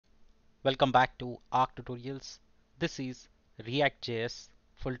Welcome back to Arc Tutorials. This is React.js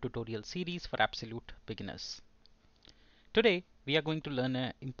full tutorial series for absolute beginners. Today we are going to learn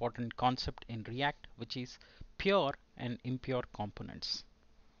an important concept in React, which is pure and impure components.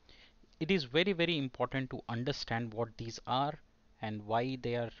 It is very important to understand what these are and why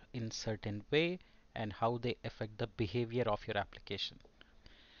they are in certain way and how they affect the behavior of your application.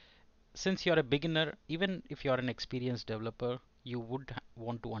 Since you're a beginner, even if you're an experienced developer, you would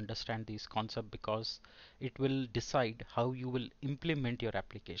want to understand these concepts because it will decide how you will implement your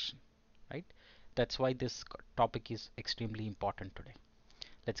application, right? That's why this topic is extremely important today.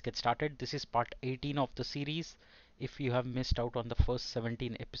 Let's get started. This is part 18 of the series. If you have missed out on the first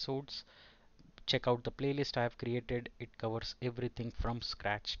 17 episodes, check out the playlist I have created. It covers everything from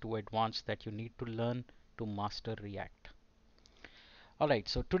scratch to advanced that you need to learn to master React. Alright,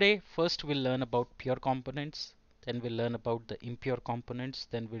 so today first we'll learn about pure components, then we'll learn about the impure components,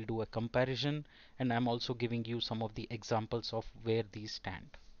 then we'll do a comparison, and I'm also giving you some of the examples of where these stand.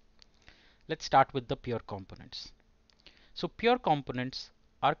 Let's start with the pure components. So pure components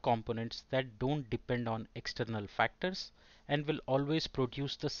are components that don't depend on external factors and will always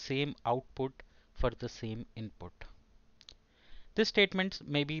produce the same output for the same input. This statement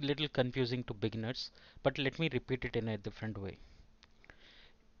may be a little confusing to beginners, but let me repeat it in a different way.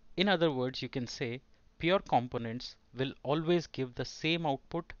 In other words, you can say pure components will always give the same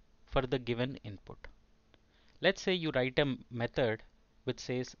output for the given input. Let's say you write a method which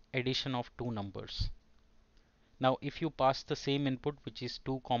says addition of two numbers. Now if you pass the same input, which is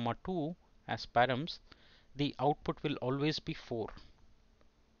 2 comma 2 as params, the output will always be 4.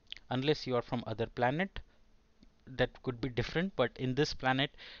 Unless you are from other planet, that could be different, but in this planet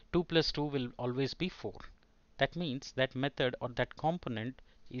 2 plus 2 will always be 4. That means that method or that component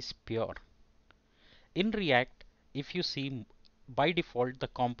is pure. In React, if you see, by default the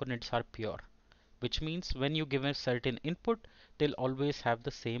components are pure, which means when you give a certain input, they'll always have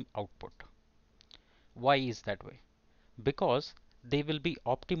the same output. Why is that way? Because they will be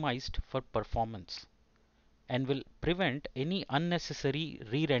optimized for performance and will prevent any unnecessary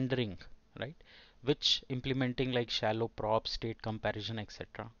re-rendering, right? Which implementing like shallow prop, state comparison,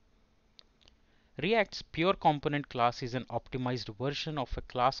 etc. React's pure component class is an optimized version of a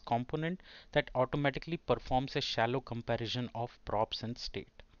class component that automatically performs a shallow comparison of props and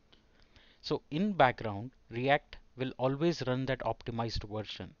state. So in background, React will always run that optimized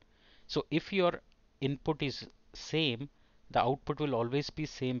version. So if your input is same, the output will always be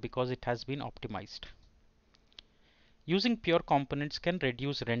same because it has been optimized. Using pure components can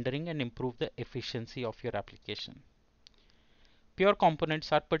reduce rendering and improve the efficiency of your application. Pure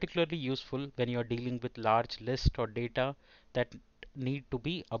components are particularly useful when you are dealing with large lists or data that need to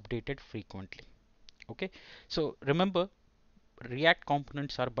be updated frequently. Okay, so remember, React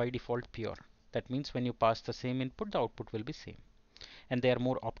components are by default pure. That means when you pass the same input, the output will be same. And they are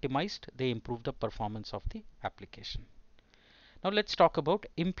more optimized, they improve the performance of the application. Now let's talk about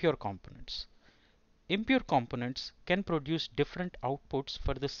impure components. Impure components can produce different outputs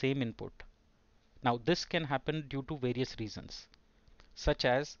for the same input. Now this can happen due to various reasons, such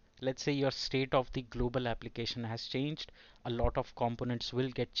as, let's say your state of the global application has changed, a lot of components will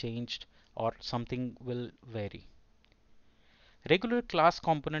get changed, or something will vary. Regular class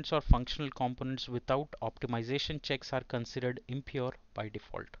components or functional components without optimization checks are considered impure by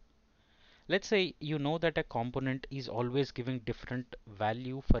default. Let's say you know that a component is always giving different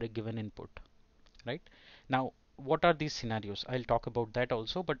value for a given input, right? Now, what are these scenarios? I'll talk about that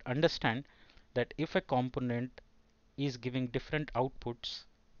also, but understand that if a component is giving different outputs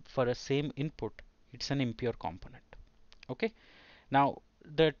for a same input, it's an impure component. Okay. Now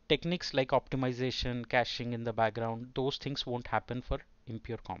the techniques like optimization, caching in the background, those things won't happen for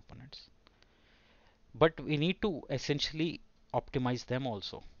impure components. But we need to essentially optimize them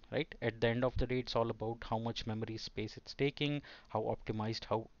also, right? At the end of the day, it's all about how much memory space it's taking, how optimized,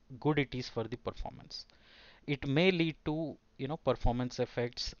 how good it is for the performance. It may lead to, performance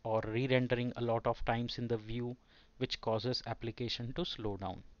effects or re-rendering a lot of times in the view, which causes application to slow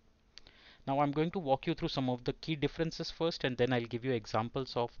down. Now I'm going to walk you through some of the key differences first, and then I'll give you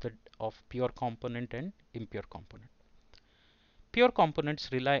examples of pure component and impure component. Pure components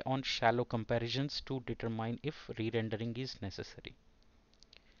rely on shallow comparisons to determine if re-rendering is necessary.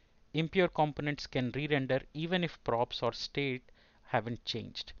 Impure components can re-render even if props or state haven't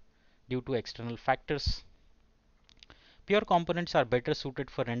changed due to external factors. Pure components are better suited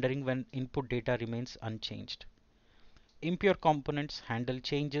for rendering when input data remains unchanged. Impure components handle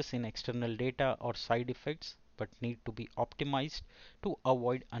changes in external data or side effects but need to be optimized to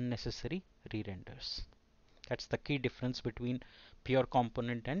avoid unnecessary re-renders. That's the key difference between pure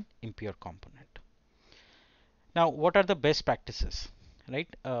component and impure component. Now, what are the best practices, right?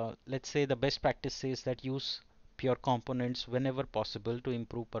 Let's say the best practice says that use pure components whenever possible to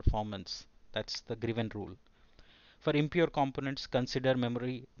improve performance. That's the given rule. For impure components, consider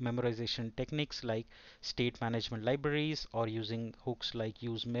memorization techniques like state management libraries or using hooks like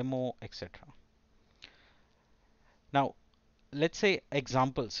use memo, etc. Now, let's say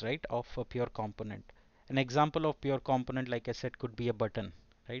examples, right, of a pure component. An example of pure component, like I said, could be a button,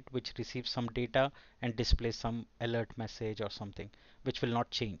 right, which receives some data and displays some alert message or something, which will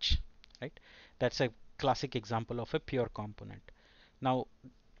not change, right? That's a classic example of a pure component. Now,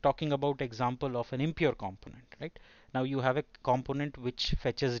 talking about example of an impure component, right? Now you have a component which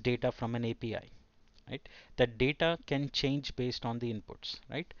fetches data from an API, right? That data can change based on the inputs,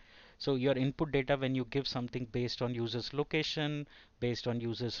 right? So your input data, when you give something based on user's location, based on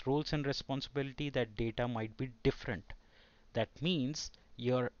user's roles and responsibility, that data might be different. That means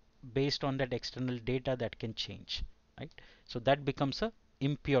you're based on that external data that can change, right? So that becomes a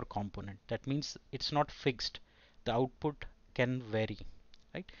impure component. That means it's not fixed. The output can vary,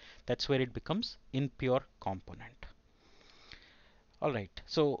 right? That's where it becomes impure component. All right,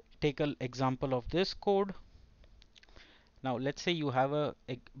 so take an example of this code. Now let's say you have a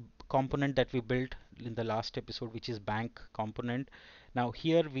component that we built in the last episode, which is bank component. Now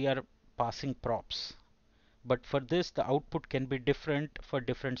here we are passing props, but for this the output can be different for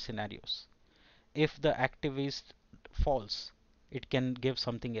different scenarios. If the active is false, it can give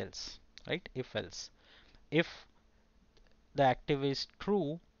something else, right? If else, if the active is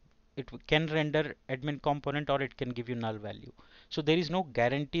true, it can render admin component or it can give you null value. So there is no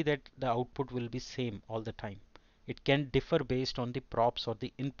guarantee that the output will be same all the time. It can differ based on the props or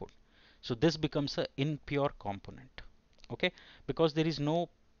the input. So this becomes a impure component. Okay, because there is no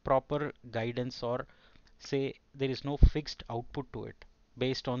proper guidance, or say there is no fixed output to it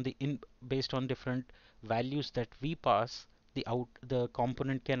based on based on different values that we pass, the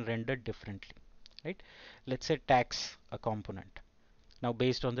component can render differently, right? Let's say tax a component. Now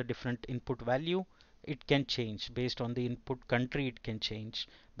based on the different input value, it can change. Based on the input country, it can change.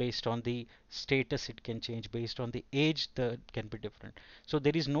 Based on the status, it can change. Based on the age, the can be different. So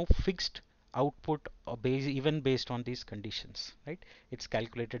there is no fixed output or even based on these conditions, right? It's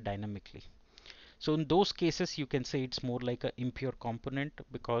calculated dynamically. So in those cases, you can say it's more like a impure component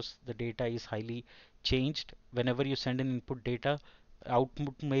because the data is highly changed. Whenever you send in input data,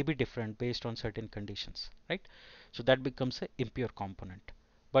 output may be different based on certain conditions, right? So that becomes a impure component.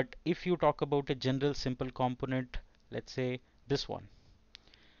 But if you talk about a general simple component, let's say this one,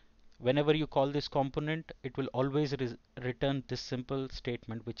 whenever you call this component, it will always return this simple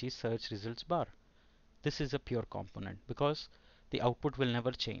statement, which is search results bar. This is a pure component because the output will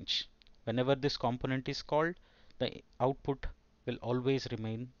never change. Whenever this component is called, the output will always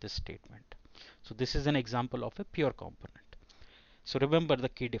remain this statement. So this is an example of a pure component. So remember the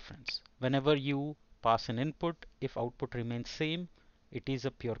key difference. Whenever you pass an input, if output remains same, it is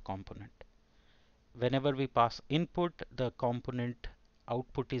a pure component. Whenever we pass input, the component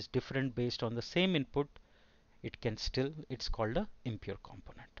output is different based on the same input, it's called a impure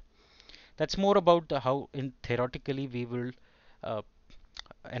component. That's more about how in theoretically we will uh,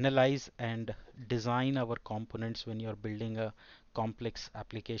 analyze and design our components when you're building a complex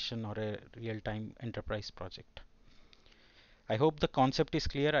application or a real-time enterprise project. I hope the concept is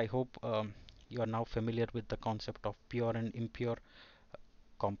clear. I hope you are now familiar with the concept of pure and impure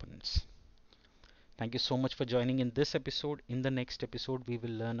components. Thank you so much for joining in this episode. In the next episode, we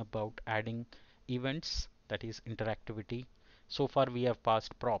will learn about adding events, that is interactivity. So far, we have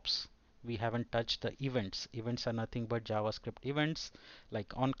passed props. We haven't touched the events. Events are nothing but JavaScript events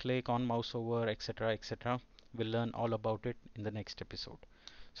like on click, on mouse over, etc. etc. We'll learn all about it in the next episode.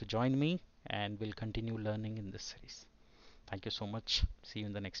 So join me and we'll continue learning in this series. Thank you so much. See you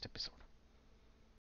in the next episode.